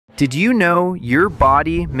Did you know your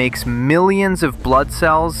body makes millions of blood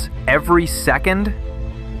cells every second?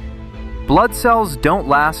 Blood cells don't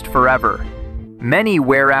last forever. Many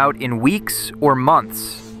wear out in weeks or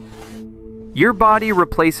months. Your body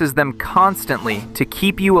replaces them constantly to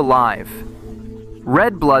keep you alive.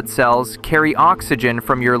 Red blood cells carry oxygen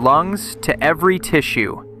from your lungs to every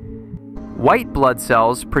tissue. White blood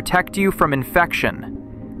cells protect you from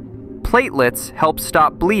infection. Platelets help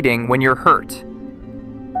stop bleeding when you're hurt.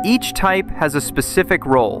 Each type has a specific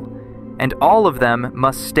role, and all of them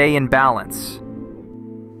must stay in balance.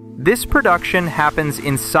 This production happens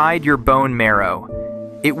inside your bone marrow.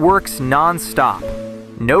 It works non-stop,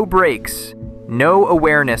 no breaks, no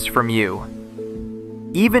awareness from you.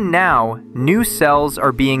 Even now, new cells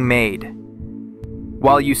are being made.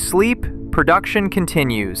 While you sleep, production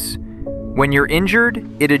continues. When you're injured,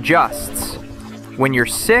 it adjusts. When you're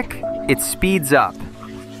sick, it speeds up.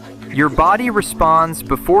 Your body responds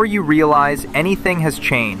before you realize anything has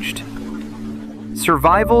changed.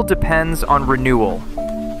 Survival depends on renewal.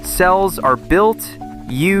 Cells are built,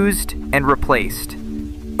 used, and replaced,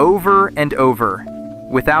 over and over,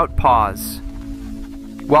 without pause.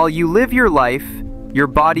 While you live your life, your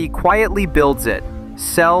body quietly builds it,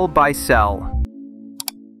 cell by cell.